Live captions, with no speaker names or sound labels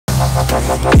Four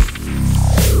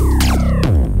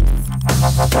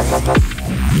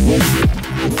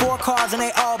cars and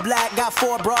they all black, got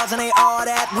four bras and they all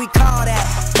that. We call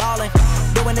that ballin'.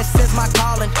 Doing this is my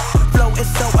calling. Flow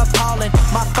is so appalling.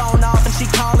 My phone off and she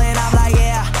calling. I'm like,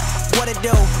 yeah, what it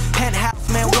do? Penthouse,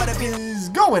 man, what it be?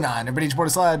 Going on, everybody, it's the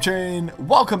SLAP Train.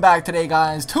 Welcome back today,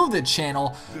 guys, to the channel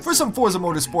for some Forza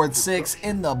Motorsport 6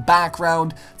 in the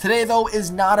background. Today, though,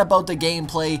 is not about the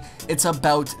gameplay, it's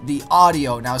about the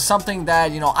audio. Now, something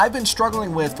that, I've been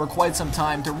struggling with for quite some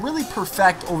time to really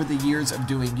perfect over the years of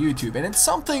doing YouTube. And it's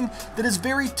something that is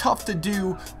very tough to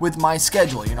do with my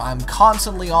schedule. I'm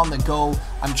constantly on the go.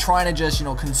 I'm trying to just,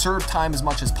 conserve time as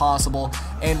much as possible.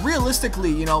 And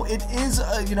realistically, it is,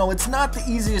 it's not the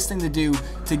easiest thing to do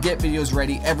to get videos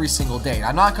ready every single day.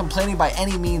 I'm not complaining by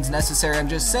any means necessary. I'm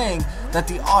just saying that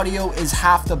the audio is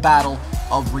half the battle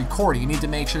of recording. You need to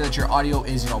make sure that your audio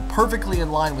is, perfectly in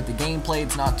line with the gameplay.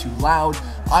 It's not too loud.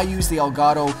 I use the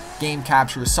Elgato game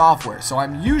capture software, so I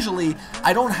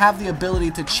don't have the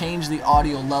ability to change the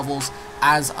audio levels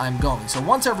as I'm going. So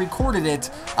once I've recorded it,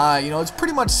 it's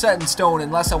pretty much set in stone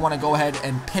unless I want to go ahead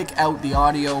and pick out the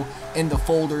audio in the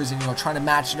folders and, trying to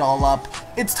match it all up.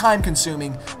 It's time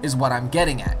consuming is what I'm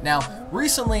getting at. Now,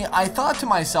 recently I thought to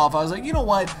myself, I was like, you know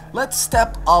what, let's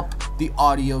step up the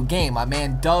audio game. My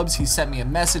man Dubs, he sent me a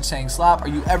message saying, Slap, are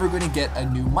you ever going to get a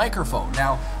new microphone?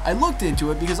 Now, I looked into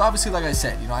it because obviously, like I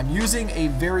said, I'm using a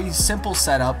very simple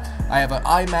setup. I have an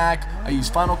iMac, I use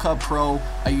Final Cut Pro,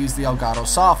 I use the Elgato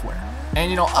software.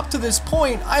 And up to this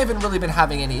point, I haven't really been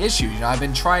having any issues. I've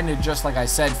been trying to, just like I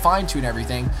said, fine-tune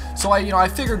everything. So I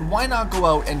figured, why not go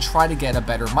out and try to get a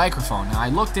better microphone? Now, I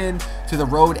looked into the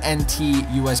Rode NT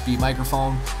USB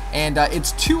microphone, and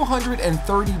it's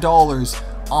 $230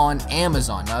 on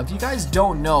Amazon. Now, if you guys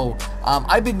don't know,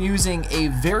 I've been using a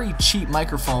very cheap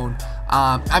microphone.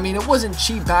 It wasn't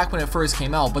cheap back when it first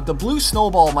came out, but the blue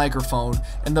Snowball microphone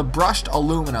and the brushed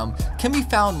aluminum can be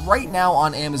found right now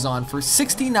on Amazon for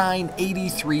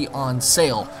 $69.83 on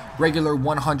sale, regular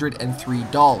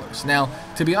 $103. Now,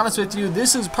 to be honest with you,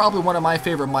 this is probably one of my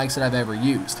favorite mics that I've ever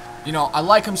used. I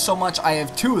like them so much, I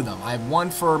have two of them. I have one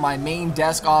for my main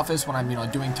desk office when I'm,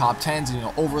 doing top 10s and,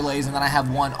 overlays, and then I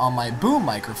have one on my boom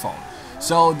microphone.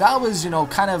 So that was,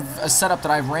 kind of a setup that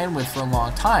I've ran with for a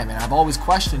long time, and I've always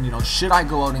questioned, should I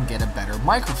go out and get a better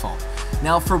microphone?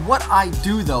 Now, for what I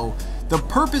do, though, the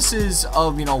purposes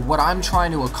of, what I'm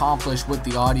trying to accomplish with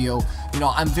the audio,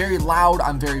 I'm very loud,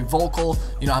 I'm very vocal,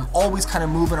 I'm always kind of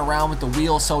moving around with the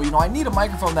wheel, so, I need a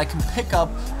microphone that can pick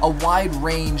up a wide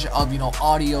range of,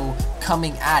 audio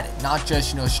coming at it, not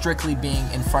just, strictly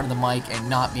being in front of the mic and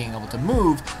not being able to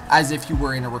move as if you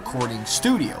were in a recording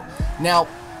studio. Now,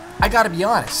 I gotta be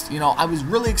honest, I was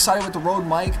really excited with the Rode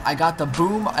mic. I got the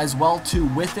boom as well too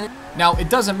with it. Now, it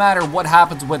doesn't matter what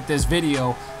happens with this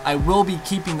video, I will be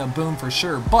keeping the boom for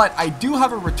sure, but I do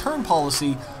have a return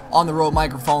policy on the Rode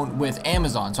microphone with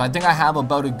Amazon, so I think I have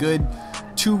about a good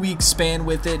 2-week span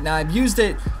with it. Now, I've used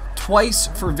it twice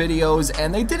for videos,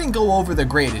 and they didn't go over the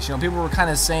greatest. People were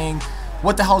kind of saying,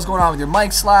 what the hell's going on with your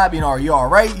mic, Slap? Are you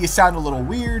alright? You sound a little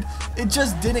weird. It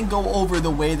just didn't go over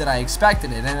the way that I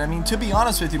expected it. And to be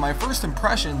honest with you, my first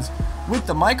impressions with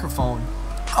the microphone,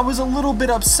 I was a little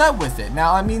bit upset with it.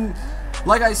 Now,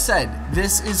 like I said,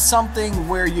 this is something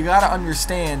where you gotta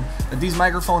understand that these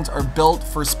microphones are built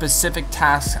for specific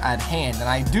tasks at hand. And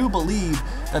I do believe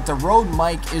that the Rode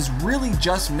mic is really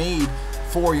just made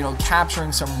for,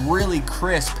 capturing some really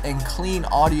crisp and clean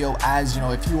audio as,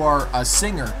 if you are a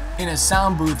singer in a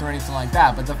sound booth or anything like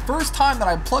that. But the first time that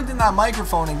I plugged in that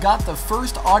microphone and got the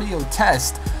first audio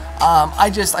test, I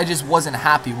just wasn't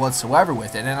happy whatsoever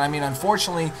with it. And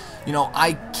unfortunately,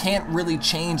 I can't really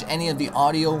change any of the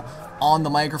audio on the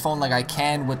microphone like I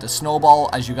can with the Snowball.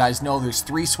 As you guys know, there's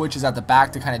 3 switches at the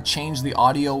back to kind of change the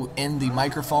audio in the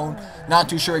microphone. Not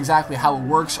too sure exactly how it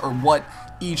works or what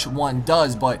each one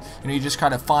does, but you just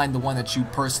kind of find the one that you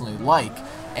personally like.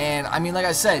 And like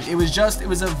I said, it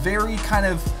was a very kind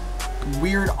of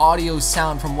weird audio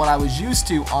sound from what I was used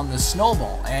to on the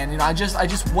Snowball, and I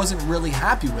just wasn't really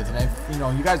happy with it.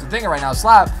 And you guys are thinking right now,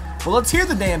 Slap, well, let's hear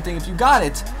the damn thing. If you got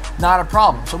it, not a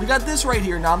problem. So we got this right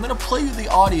here. Now I'm gonna play you the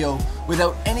audio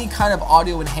without any kind of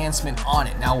audio enhancement on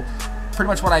it. Now, pretty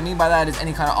much what I mean by that is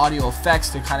any kind of audio effects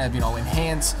to kind of,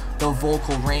 enhance the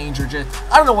vocal range, or just,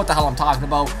 I don't know what the hell I'm talking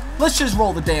about. Let's just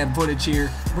roll the damn footage here.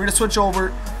 We're gonna switch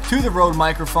over to the Rode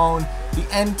microphone, the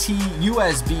NT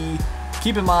USB.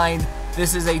 Keep in mind,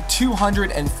 this is a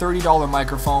 $230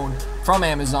 microphone from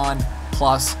Amazon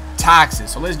plus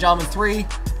taxes. So ladies and gentlemen, 3,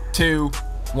 2,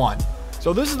 1.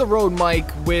 So this is the Rode mic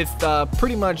with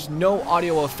pretty much no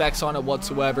audio effects on it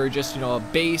whatsoever, just a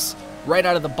bass right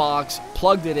out of the box,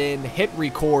 plugged it in, hit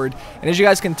record, and as you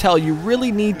guys can tell, you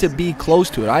really need to be close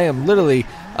to it. I am literally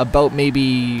about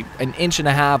maybe an inch and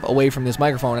a half away from this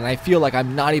microphone, and I feel like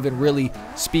I'm not even really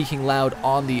speaking loud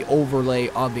on the overlay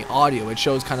on the audio. It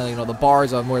shows kind of, you know, the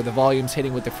bars on where the volume's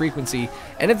hitting with the frequency,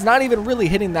 and it's not even really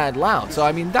hitting that loud. So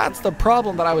I mean, that's the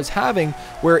problem that I was having,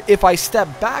 where if I step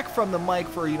back from the mic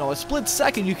for, you know, a split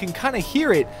second, you can kind of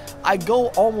hear it. I go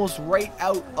almost right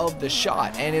out of the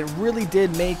shot, and it really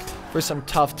did make for some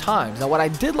tough times. Now, what I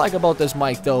did like about this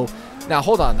mic though, now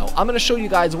hold on though, I'm going to show you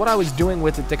guys what I was doing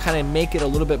with it to kind of make it a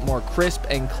little bit more crisp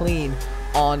and clean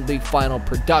on the final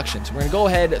production. So we're going to go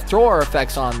ahead, throw our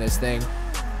effects on this thing.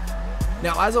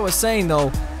 Now, as I was saying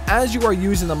though, as you are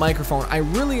using the microphone, I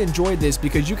really enjoyed this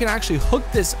because you can actually hook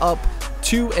this up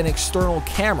to an external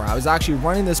camera. I was actually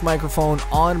running this microphone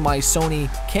on my Sony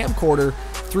camcorder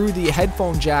through the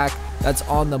headphone jack that's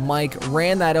on the mic,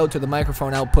 ran that out to the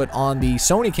microphone output on the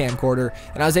Sony camcorder,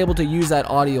 and I was able to use that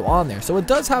audio on there. So it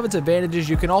does have its advantages.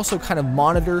 You can also kind of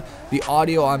monitor the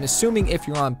audio, I'm assuming, if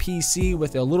you're on PC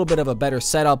with a little bit of a better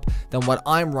setup than what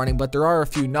I'm running, but there are a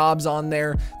few knobs on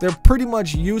there. They're pretty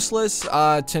much useless,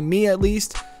 to me at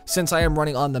least, since I am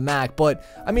running on the Mac. But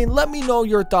I mean, let me know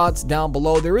your thoughts down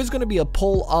below. There is going to be a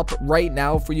poll up right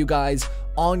now for you guys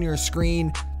on your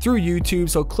screen through YouTube,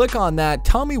 so click on that.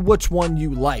 Tell me which one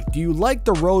you like. Do you like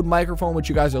the Rode microphone, which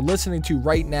you guys are listening to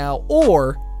right now,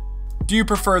 or do you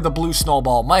prefer the Blue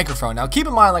Snowball microphone? Now keep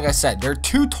in mind, like I said, they're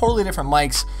two totally different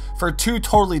mics for two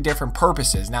totally different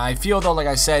purposes. Now I feel though, like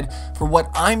I said, for what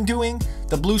I'm doing,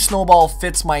 the Blue Snowball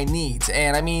fits my needs.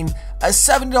 And I mean, a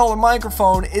 $70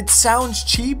 microphone, it sounds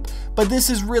cheap, but this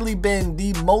has really been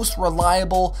the most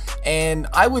reliable and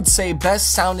I would say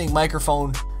best sounding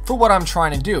microphone for what I'm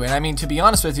trying to do. And I mean, to be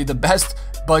honest with you, the best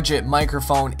budget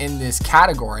microphone in this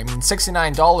category. I mean,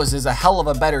 $69 is a hell of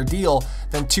a better deal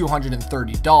than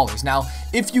 $230. Now,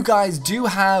 if you guys do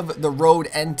have the Rode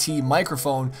NT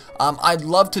microphone, I'd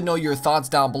love to know your thoughts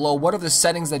down below. What are the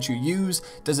settings that you use?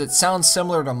 Does it sound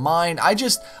similar to mine? I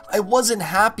wasn't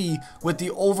happy with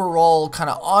the overall kind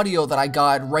of audio that I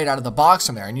got right out of the box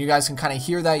from there. And you guys can kind of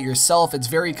hear that yourself. It's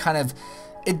very kind of,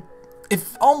 it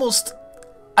almost,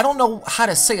 I don't know how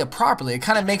to say it properly. It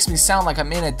kind of makes me sound like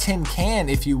I'm in a tin can,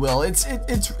 if you will.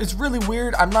 It's really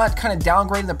weird. I'm not kind of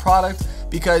downgrading the product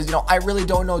because, you know, I really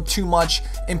don't know too much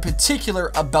in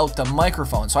particular about the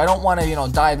microphone. So I don't want to, you know,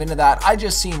 dive into that. I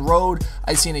just seen Rode.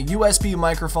 I seen a USB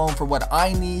microphone for what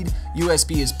I need.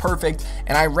 USB is perfect,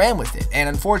 and I ran with it. And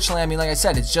unfortunately, I mean, like I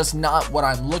said, it's just not what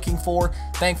I'm looking for.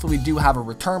 Thankfully, we do have a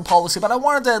return policy, but I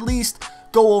wanted to at least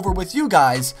go over with you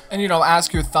guys and, you know,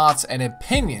 ask your thoughts and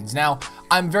opinions. Now,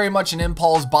 I'm very much an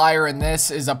impulse buyer, and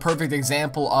this is a perfect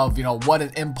example of, you know, what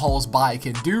an impulse buy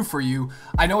can do for you.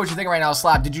 I know what you're thinking right now,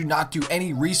 Slap. Did you not do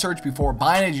any research before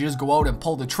buying it? Did you just go out and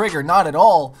pull the trigger? Not at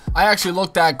all. I actually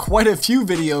looked at quite a few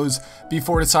videos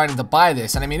before deciding to buy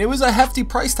this, and I mean, it was a hefty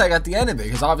price tag at the end of it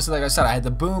because obviously, like I said, I had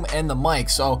the boom and the mic.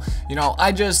 So, you know,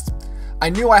 I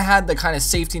knew I had the kind of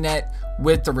safety net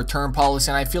with the return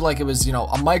policy, and I feel like it was, you know,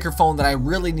 a microphone that I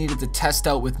really needed to test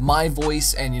out with my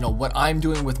voice and, you know, what I'm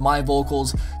doing with my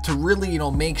vocals to really, you know,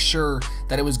 make sure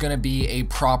that it was going to be a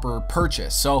proper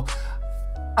purchase. So,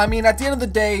 I mean, at the end of the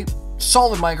day,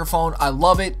 solid microphone. I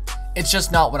love it. It's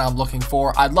just not what I'm looking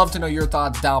for. I'd love to know your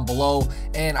thoughts down below,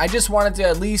 and I just wanted to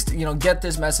at least, you know, get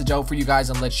this message out for you guys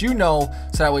and let you know,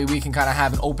 so that way we can kind of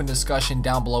have an open discussion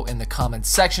down below in the comments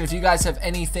section. If you guys have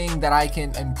anything that I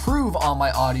can improve on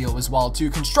my audio as well too,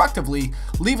 constructively,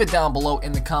 leave it down below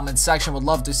in the comments section. Would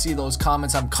love to see those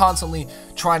comments. I'm constantly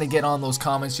trying to get on those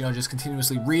comments, you know, just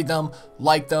continuously read them,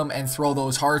 like them, and throw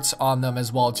those hearts on them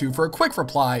as well too for a quick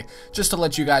reply, just to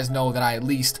let you guys know that I at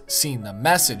least seen the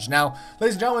message. Now,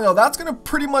 ladies and gentlemen, though, that's going to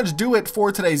pretty much do it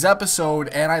for today's episode,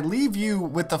 and I leave you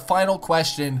with the final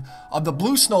question of the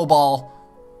Blue Snowball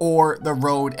or the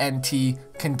Rode NT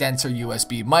condenser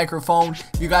USB microphone.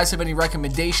 If you guys have any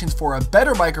recommendations for a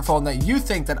better microphone that you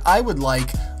think that I would like,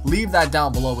 leave that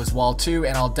down below as well too,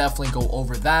 and I'll definitely go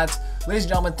over that. Ladies and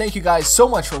gentlemen, thank you guys so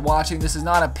much for watching. This is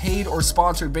not a paid or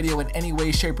sponsored video in any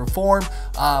way, shape, or form.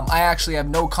 I actually have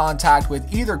no contact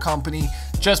with either company.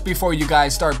 Just before you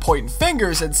guys start pointing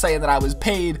fingers and saying that I was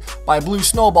paid by Blue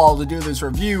Snowball to do this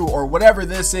review or whatever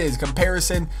this is,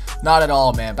 comparison, not at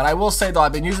all, man. But I will say though,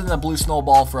 I've been using the Blue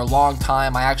Snowball for a long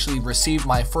time. I actually received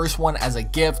my first one as a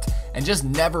gift and just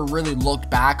never really looked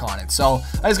back on it. So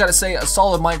I just gotta say, a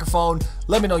solid microphone.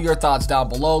 Let me know your thoughts down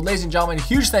below. Ladies and gentlemen,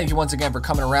 huge thank you once again for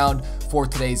coming around for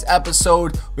today's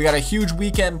episode. We got a huge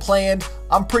weekend planned.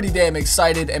 I'm pretty damn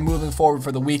excited and moving forward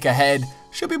for the week ahead.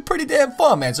 should be pretty damn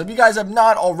fun, man. So if you guys have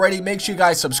not already, make sure you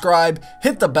guys subscribe,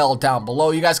 hit the bell down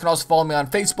below. You guys can also follow me on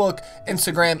Facebook,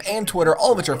 Instagram, and Twitter,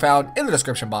 all of which are found in the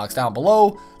description box down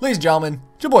below. Ladies and gentlemen,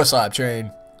 it's your boy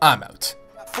SLAPTrain. I'm out.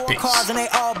 Four cars and they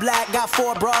all black, got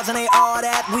 4 bras and they all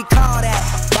that, we call that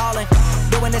ballin'.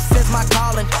 Doing this is my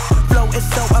calling, flow is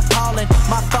so appalling.